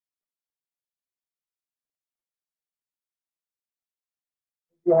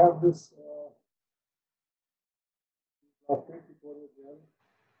You have this plastic before your gel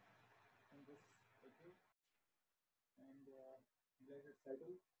and this, okay, and let it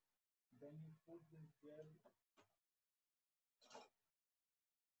settle. Then you put this gel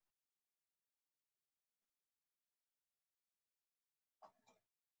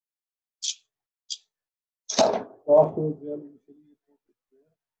soft gel initially you put it there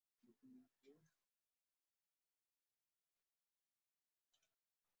between these plates.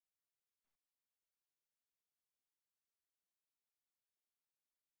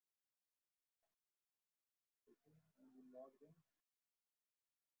 Okay, and you lock them.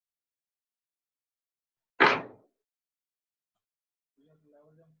 You have to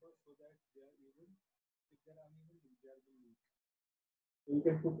level them first so that they are even. If they are uneven, the gel will leak. So you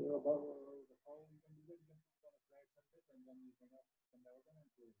can put how you can do that. You can put on a flat surface and then you can level them and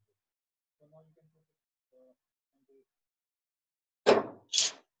close it. So now you can put it on this.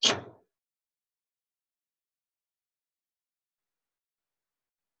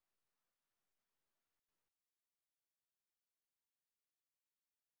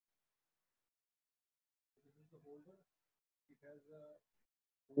 This is the holder. It has a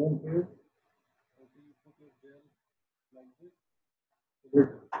home here. Okay, you put your gel like this. Like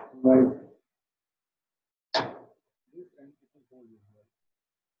this, and it will hold your gel.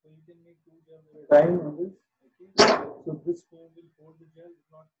 So you can make 2 gels at a time on this. Okay. So this foam will hold the gel, will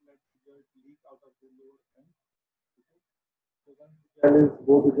not let the gel leak out of the lower end. Okay. So once the gel is,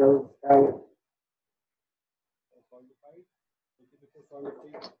 both the gels have solidified. Okay, before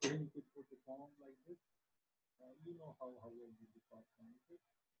solidifying, you could put the foam like this. You know how well you do foam. Okay.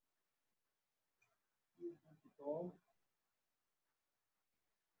 You put the foam.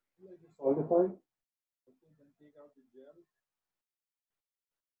 Let it solidify. Okay, then take out the gel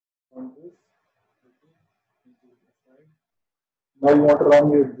on this. Okay, into the side. Now you want to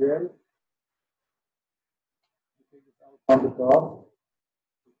run your gel. You take it out on the top.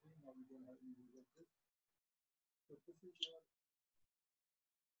 Okay, now we don't have any use of this. So this is your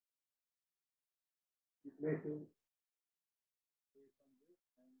place on this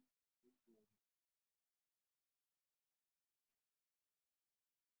and this goes.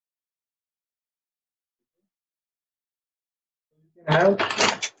 So you can have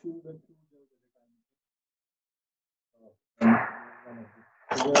two gels at a time. One of this.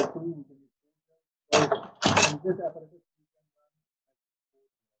 So there are two. You can use 2 gels. So in this apparatus, you can run at 4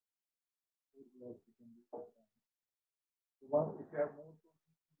 gels. 4 gels you can use at a time. So one, if you have more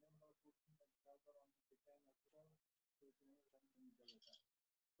protein, then cells are on the 10 as well. So you can run any gel at a time.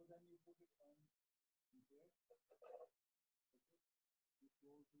 So then you put it on here. Okay. You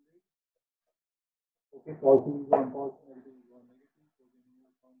close the lid. Okay, positive is on positive, negative is on negative. So then you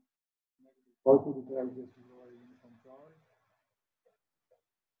move from negative to positive, because I just lower uniform charge.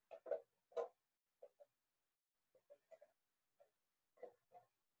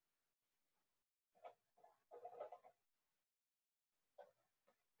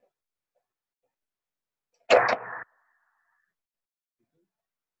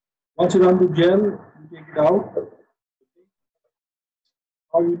 Once you run the gel, you take it out. Okay.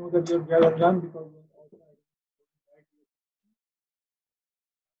 How you know that your gel is done? Because when outside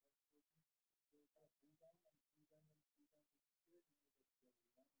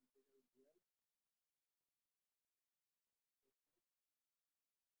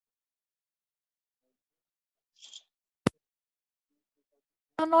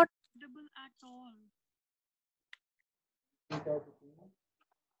Are not double at all. take out the thing.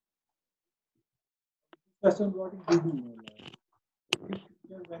 Custom blotting we do know that. Okay,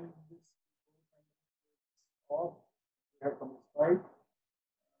 here when this off, you have some spike. You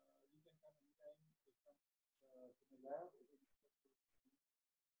can come anytime it comes to the lab. It will be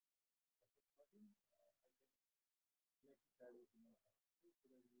let me try it so that you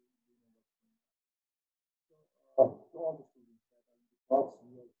know what's going on. So to all the students that are in the class,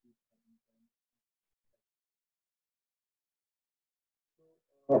 we are keep having time. So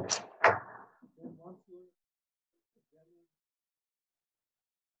then once your gel is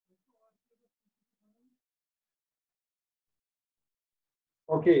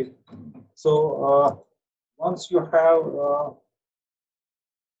okay, so once you have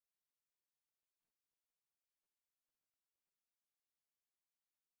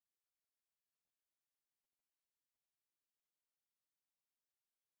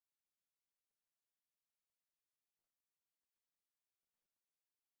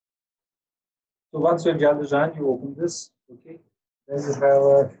so once your gel is done, you open this. Okay, then you have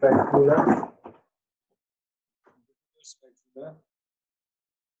a spatula. Spatula.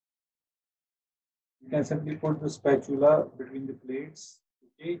 You can simply put the spatula between the plates.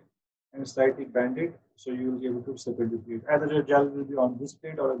 Okay, and slightly bend it so you will be able to separate the plate. Either your gel will be on this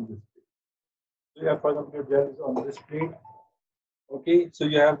plate or on this plate. So yeah, for example, your gel is on this plate. Okay, so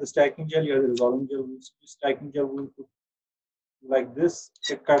you have the stacking gel, you have the resolving gel. Stacking gel will put like this,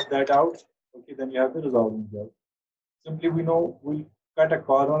 cut that out. Okay, then you have the resolving gel. Simply we know we'll cut a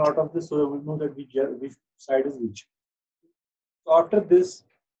corner out of this so that we know that which side is which. So after this,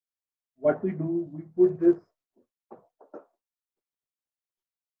 what we do, we put this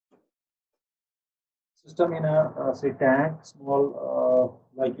system in a say tank, small,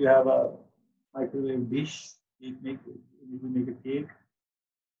 like you have a microwave dish. You make a cake,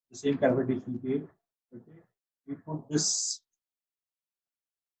 the same kind of a dish we cake. Okay, we put this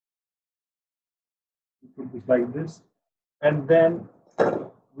like this, and then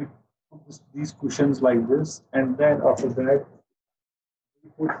we put these cushions like this, and then after that we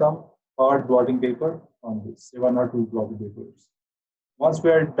put some hard blotting paper on this, say 1 or 2 blotting papers. Once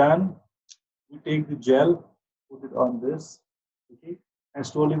we are done, we take the gel, put it on this, okay, and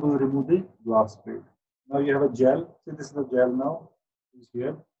slowly we'll remove the glass plate. Now you have a gel. See, this is the gel now. It's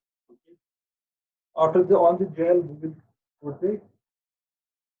here. Okay. After on the gel, we will put the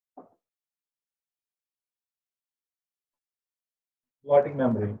blotting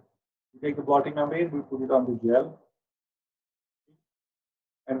membrane. We take the blotting membrane, we put it on the gel.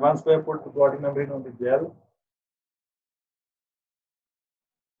 And once we have put the blotting membrane on the gel,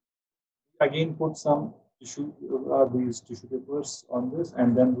 again put some tissue, these tissue papers on this,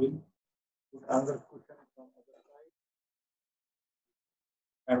 and then we'll put another cushion from the other side,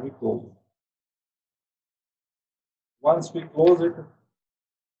 and we close it. Once we close it,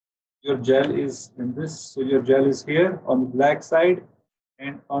 your gel is in this. So your gel is here on the black side,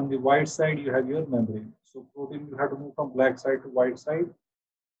 and on the white side you have your membrane. So protein you have to move from black side to white side.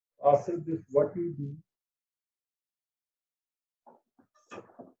 After this, what you do,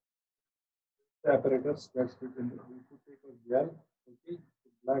 the apparatus that's written, we put take a gel, okay,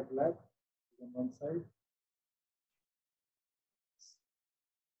 black on one side.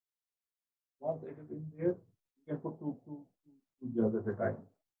 Once it is in there, you can put two gels at a time.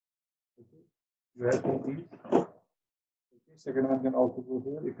 Okay, you have two these. Okay, second one can also go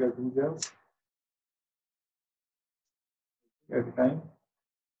here if you have 2 gels at a time.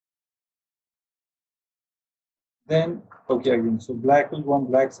 Then, okay, again, so black will go on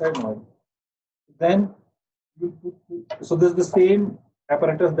black side now. Then you put, so this is the same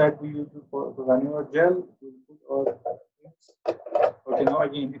apparatus that we use for running our gel. We put our, okay, now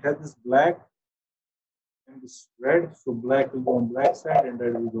again, it has this black and this red. So black will go on black side and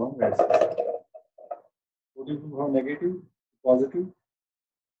red will go on red side. What do you do from negative to positive?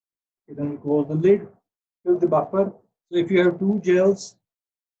 Okay, then we close the lid, fill the buffer. So if you have 2 gels,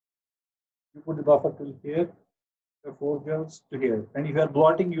 you put the buffer till here. The 4 gels to here, and if you are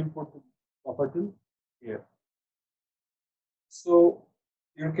blotting, you put the buffer till here. So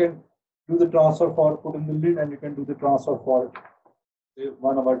you can do the transfer for put in the lid, and you can do the transfer for say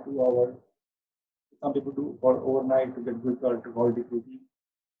 1 hour, 2 hours. Some people do for overnight to get good quality protein.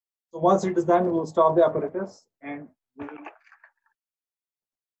 So once it is done, we will stop the apparatus and we will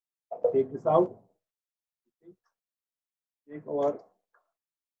take this out. Okay. Take our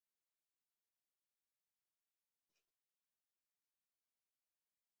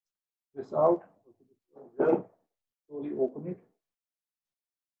this out. Okay. Slowly open it.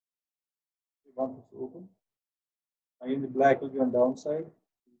 Once it's open, again the black will be on downside.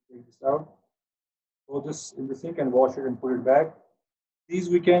 Take this out. Throw this in the sink and wash it and put it back. These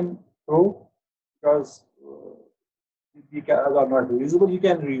we can throw because are not reusable. You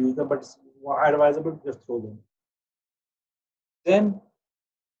can reuse them, but it's advisable to just throw them. Then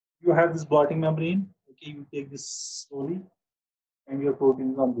you have this blotting membrane. Okay, you take this slowly, and your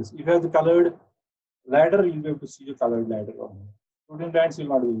protein is on this. If you have the colored ladder, you'll be able to see the colored ladder on here. Protein bands you'll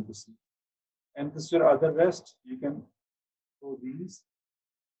not be able to see. And this is your other rest. You can throw these,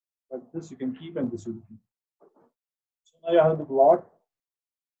 but this you can keep, and this you keep. So now you have the blot.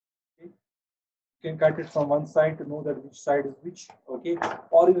 Okay, you can cut it from one side to know that which side is which. Okay,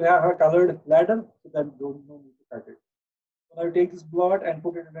 or you have a colored ladder, so then don't need to cut it. So now you take this blot and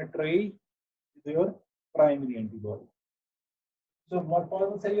put it in a tray with your primary antibody. So what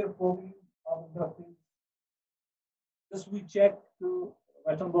Paul will say your protein of the thing. Just we check to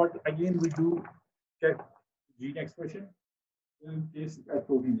Western blot again. We do check gene expression in case at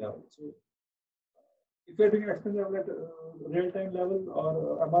protein level. So if you're doing expression level at real-time level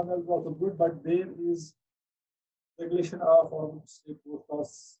or MR level is also good, but there is regulation of or say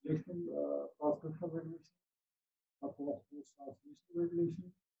post-translation transcriptional regulation or post-translation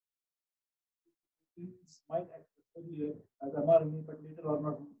regulation. These might express as mRNA, but later are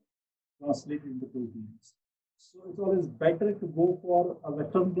not translated into proteins. So it's always better to go for a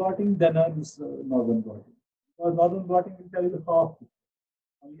Western blotting than a Northern blotting. Because Northern blotting will tell you the half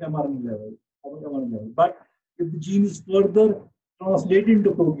on the mRNA level, mRNA level. But if the gene is further translated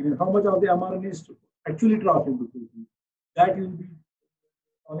into protein, how much of the mRNA is actually translated into protein, that will be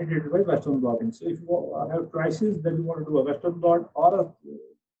validated by Western blotting. So if you have choices that you want to do a Western blot or a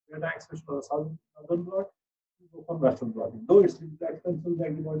red access or a Southern blot, you go for Western blotting. Though it's expensive, the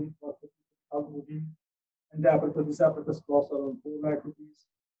antibody costs 50,000 and the apparatus, this apparatus costs around 4 lakh rupees.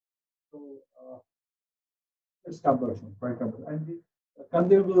 So it's conversion, quite conversion. And the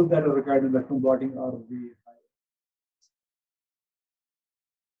consumables that are required in Western blotting are way higher.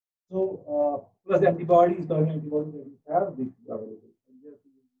 So plus the antibodies, the antibodies that we have, these are available.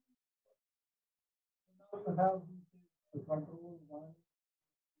 Now you have the control one.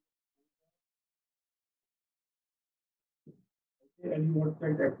 Okay, and you want to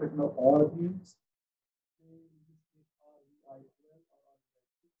check the expression of all genes.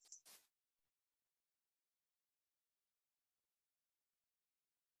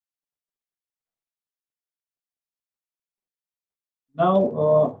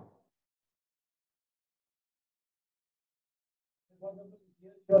 Now,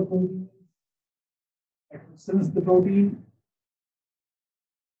 since the protein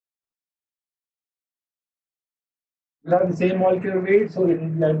will have the same molecular weight, so it will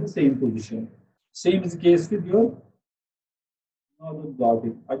be at the same position. Same is the case with your Northern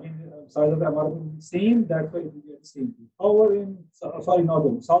blotting. Again, size of the mRNA will be same, that's why it will be at the same place. However, in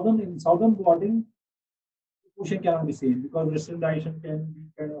Southern blotting, the position cannot be same because resistance diation can be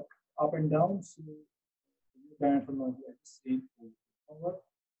kind of up and down, so the bands will not be at the same position. However,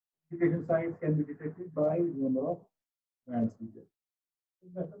 application size can be detected by the number of bands we get. In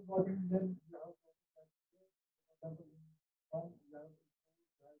Western blotting, then you have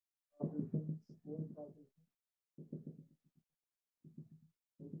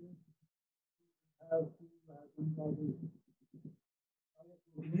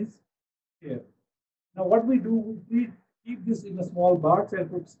here. Now, what we do, we keep this in a small box and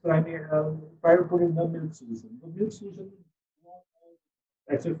try to put in the milk solution. The milk solution is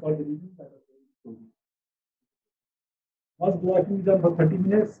except for the reasons that are very important. Once blotting is done for 30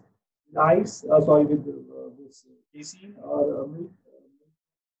 minutes, with ice, with this casein or milk,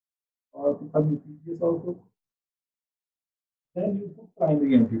 or some previous also. Then you put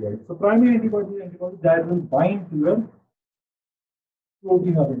primary antibody. So primary antibody is antibody that will bind to your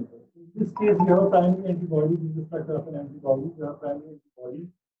protein of interest. In this case, we have a primary antibody. This is the structure of an antibody. We have primary antibody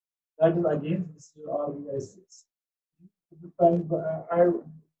that is against this RBI6. This time I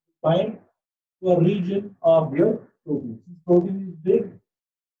bind to a region of your protein. Since protein is big,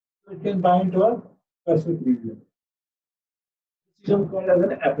 so it can bind to a specific region. This is called as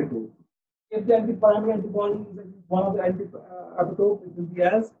an epitope. If the primary antibody is one of the epitope, it will be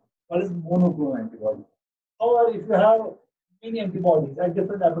as well as monoclonal antibody. However, if you have many antibodies at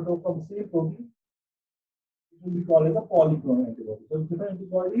different epitopes of the same protein, it will be called as a polyclonal antibody. So different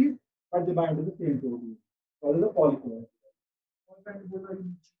antibodies, but they bind to the same protein. Called as a polyclonal antibody. Most antibodies are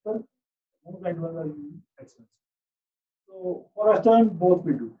cheaper, most antibodies are expensive. So for us time, both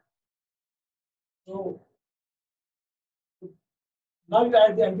we do. So now you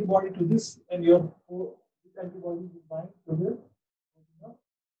add the antibody to this, and your this antibody will bind to this.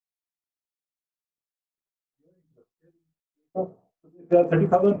 So if there are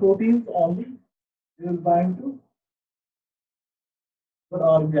 30,000 proteins only, they will bind to your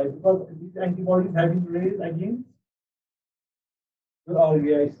RBI because these antibodies have been raised against your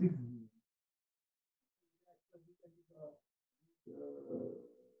RBI6.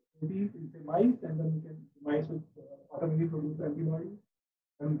 Proteins in the mice, and then we can mice will automatically produce antibodies,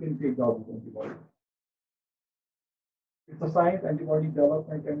 and we can take out this antibody. It's a science, antibody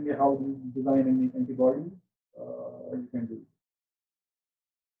development, and how to design and make antibodies. You can do.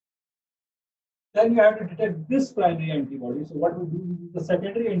 Then you have to detect this primary antibody. So what we do is the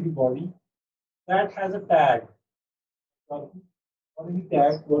secondary antibody that has a tag. Or any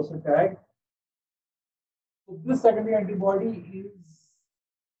tag, what's a tag? So this secondary antibody is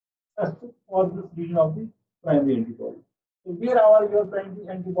tested for this region of the primary antibody. So where your primary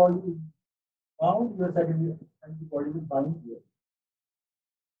antibody is bound, your secondary antibody will bind here.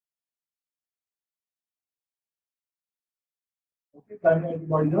 Okay, primary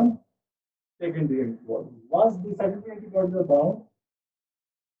antibody on secondary antibody. Once the secondary antibodies are bound,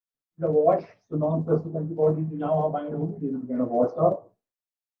 the wash, so non-specific antibodies now are bind only, they will kind of washed off.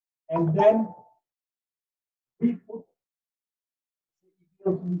 And then we put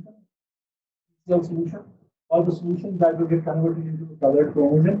ECL solution or the solution that will get converted into colored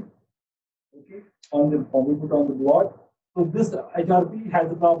chromogen. Okay, on the we put on the blot. So this HRP has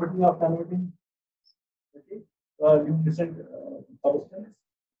the property of converting, okay, luminescent substance.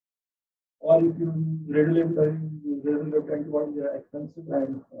 Or if you radiolabeled antibodies are expensive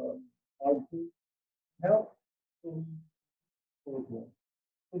and hard to have, so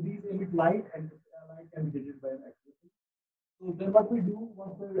these emit light, and light can be heated by an X-ray. So then what we do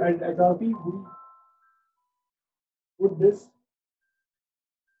once we at HRP, we put this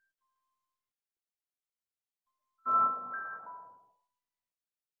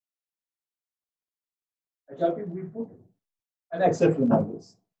HRP, we put an X-ray film on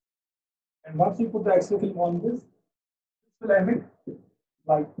this. And once you put the X-ray film on this will emit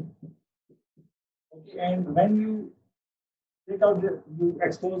light. Okay, and when you take out you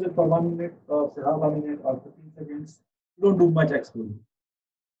expose it for 1 minute or say half a minute or 15 seconds, you don't do much exposure.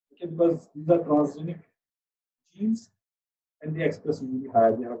 Okay, because these are transgenic genes and they express really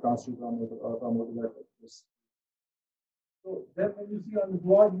high. They have transfer promoter or promoter that express. So then when you see on the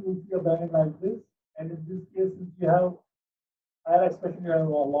plot, you will see a band like this. And in this case, since you have higher expression, you have a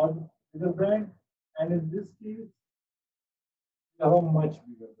large bigger band. And in this case, you have a much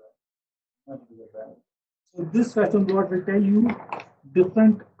bigger band. So this Western blot will tell you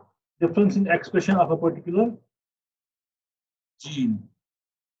difference in expression of a particular gene.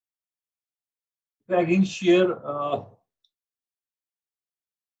 If I again share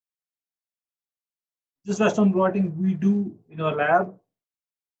this Western blotting we do in our lab.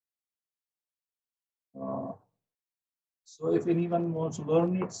 So if anyone wants to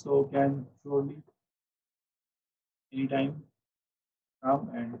learn it, so can surely anytime come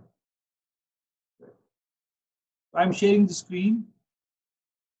and I'm sharing the screen.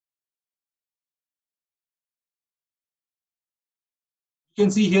 You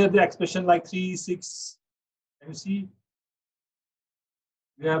can see here the expression like 3, 6. Can you see?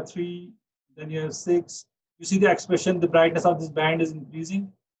 You have 3, then you have 6. You see the expression, the brightness of this band is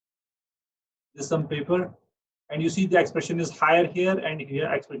increasing. There's some paper. And you see the expression is higher here and here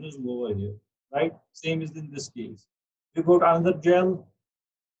expression is lower here, right? Same is in this case. You go to another gel.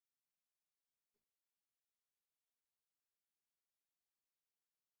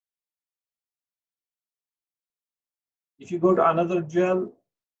 If you go to another gel,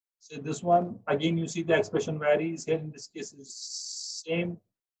 say this one, again you see the expression varies. Here in this case is same.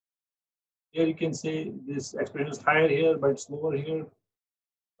 Here you can say this expression is higher here, but it's lower here,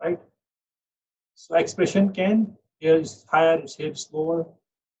 right? So expression can, here is higher, here is lower.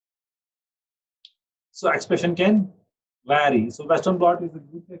 So expression can vary. So Western blot is a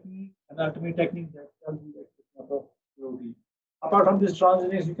good technique, an ultimate technique that tells you the expression of a protein. Apart from this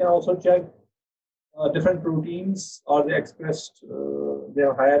transgenics, you can also check different proteins, are they expressed, they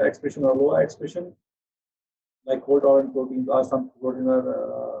have higher expression or lower expression. Like cold tolerant proteins, are some proteins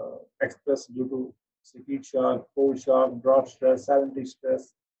are expressed due to heat shock, cold shock, drought stress, salinity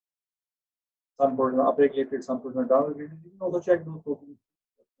stress. Some proteins are upregulated, some proteins are downregulated. You can also check those proteins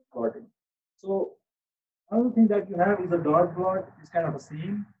plotting. So another thing that you have is a dot plot. It's kind of the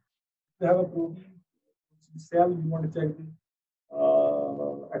same. If you have a protein cell, you want to check the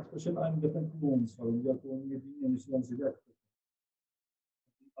expression on different clones. So you are cloning a gene and you want to see the expression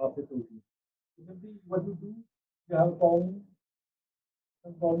of the protein. So simply what you do, you have a colony,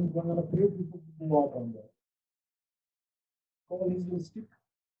 some colonies going on a plate, you put the blot on there. Colonies will stick.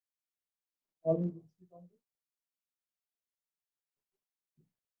 Colonies will stick on this.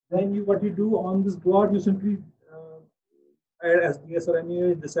 Then you what you do on this blot, you simply add SDS or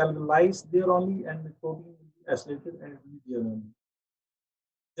MUA, the cell will lyse there only, and the protein will be acylated and it will be there only.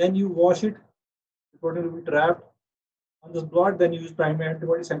 Then you wash it, the protein will be trapped on this blot. Then you use primary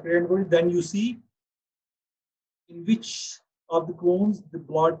antibody, secondary antibody. Then you see in which of the clones the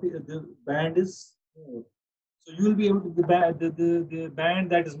band is more. So you will be able to the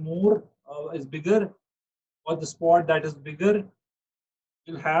band that is more is bigger, or the spot that is bigger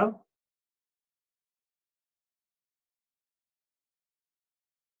will have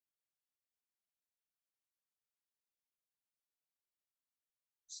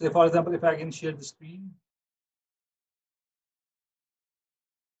say for example, if I can share the screen.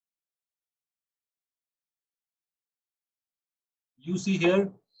 You see here,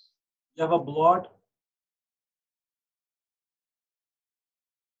 you have a blot.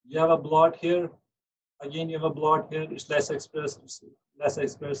 You have a blot here. Again, you have a blot here. It's less expressed,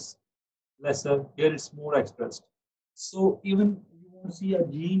 lesser. Here it's more expressed. So even you want to see a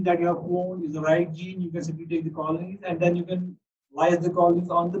gene that you have cloned is the right gene, you can simply take the colonies and then you can lyse the colonies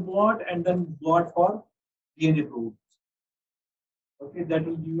on the blot and then blot for DNA probes. Okay, that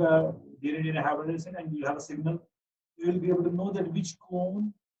will give DNA hybridization and you have a signal, you will be able to know that which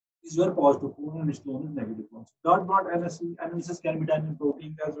clone is your positive clone and which clone is negative clone. So dot plot analysis can be done in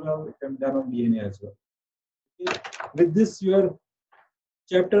proteins as well. It can be done on DNA as well. Okay. With this, your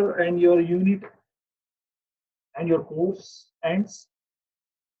chapter and your unit and your course ends.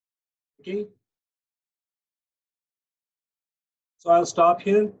 Okay. So I'll stop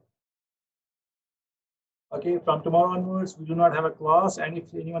here. Okay, from tomorrow onwards, we do not have a class, and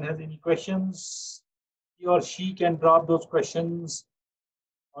if anyone has any questions, he or she can drop those questions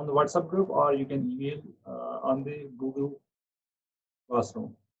on the WhatsApp group, or you can email on the Google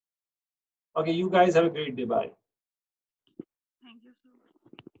Classroom. Okay, you guys have a great day. Bye.